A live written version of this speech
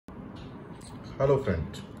Hello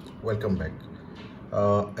friend, welcome back.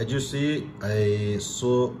 As you see, I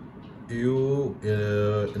saw you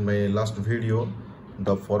in my last video.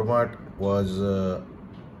 The format was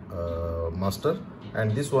master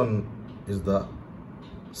and this one is the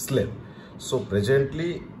slave. So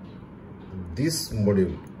presently this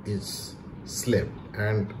module is slave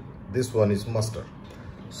and this one is master.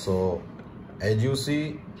 So as you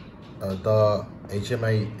see, the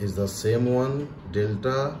HMI is the same one,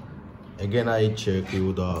 delta. Again I check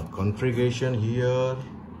you the configuration here.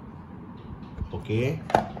 Okay,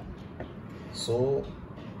 so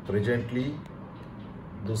presently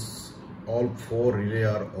this all four relay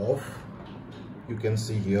are off. You can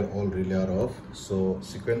see here all relay are off. So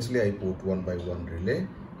sequentially I put one by one relay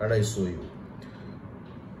and I show you.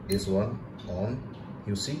 This one on,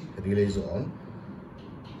 you see relay is on.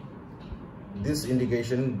 This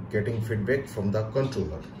indication getting feedback from the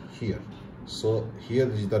controller here. So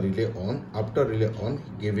here is the relay on. After relay on,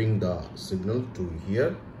 giving the signal to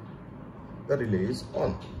here, the relay is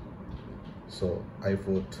on. So I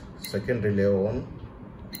put second relay on,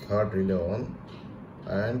 third relay on,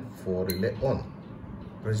 and four relay on.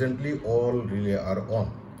 Presently all relay are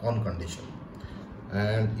on condition,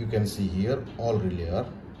 and you can see here all relay are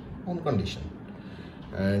on condition.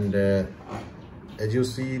 And as you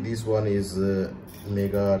see, this one is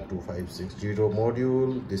Mega 2560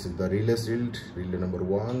 module. This is the relay shield, relay number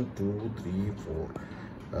 1, 2, 3,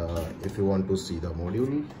 4. If you want to see the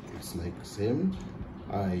module, it's like same.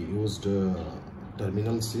 I used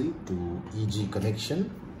terminal shield to EG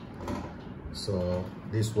connection. So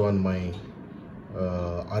this one my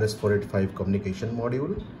RS485 communication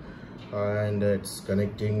module, and it's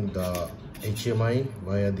connecting the HMI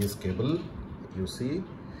via this cable, you see,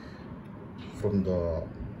 from the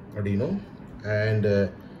Arduino. And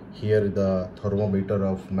here the thermometer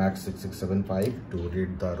of max 6675 to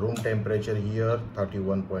read the room temperature here,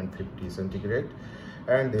 31.50 centigrade.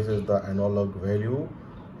 And this is the analog value.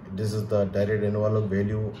 This is the direct analog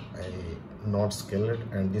value, I not scaled,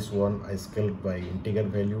 and this one I scaled by integer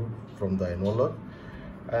value from the analog.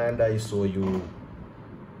 And I show you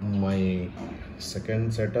my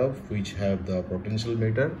second setup which have the potential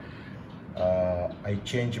meter. I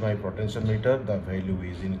change my potential meter, the value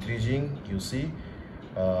is increasing. You see,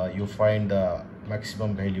 you find the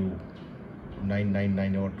maximum value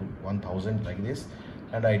 999 or to 1000 like this,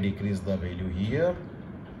 and I decrease the value here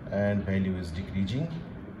and value is decreasing,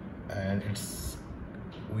 and it's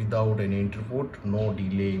without any input, no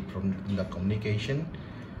delay from the communication,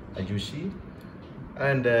 as you see.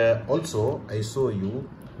 And also I show you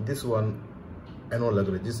this one analog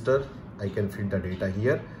register. I can feed the data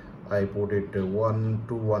here. I put it 1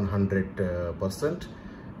 to 100%,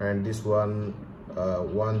 and this one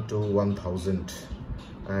 1 to 1000,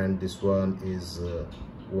 and this one is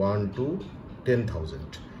 1 to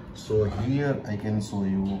 10,000. So here I can show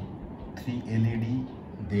you 3 LED.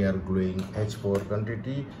 They are glowing H4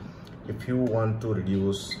 quantity. If you want to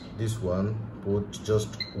reduce this one, put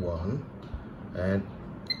just 1 and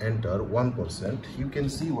enter 1%. You can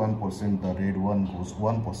see 1%, the red one goes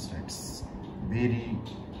 1%. It's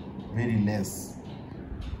very less.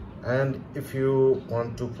 And if you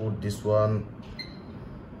want to put this one,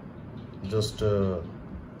 just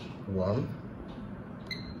 1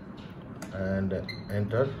 and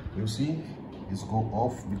enter, you see it's go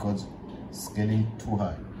off because scaling too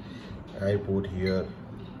high. I put here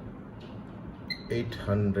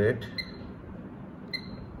 800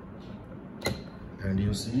 and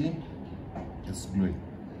you see it's glowing.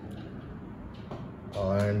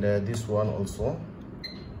 And this one also,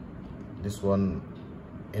 this one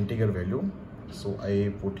integer value, so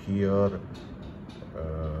I put here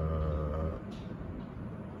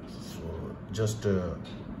so just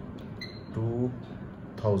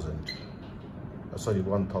 2000, sorry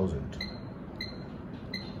 1000.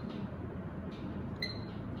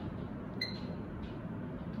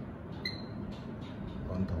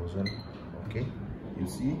 Okay, you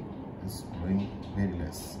see it's going very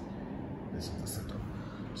less. This is the setup.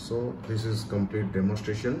 So this is complete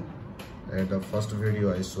demonstration. And the first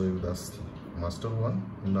video I show you the master one,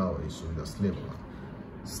 now I show you the slave one.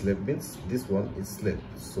 Slave means this one is slave,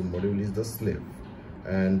 so module is the slave.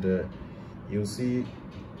 And you see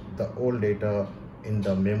the old data in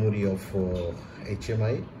the memory of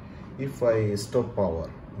HMI. If I stop power,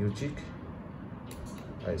 you check,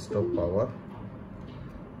 I stop power,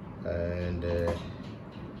 and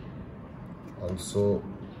also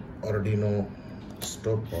Arduino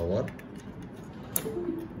stop power.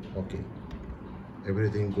 Okay,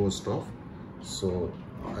 everything goes off. So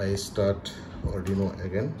I start Arduino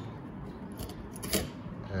again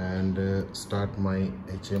and start my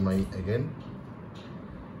HMI again.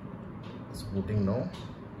 It's booting now.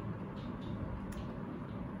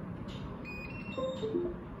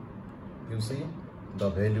 You see the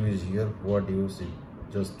value is here. What you see,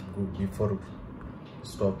 just go before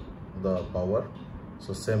stop the power,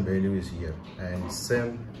 so same value is here and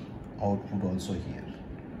same output also here,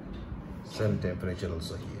 same temperature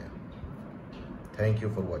also here. Thank you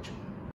for watching.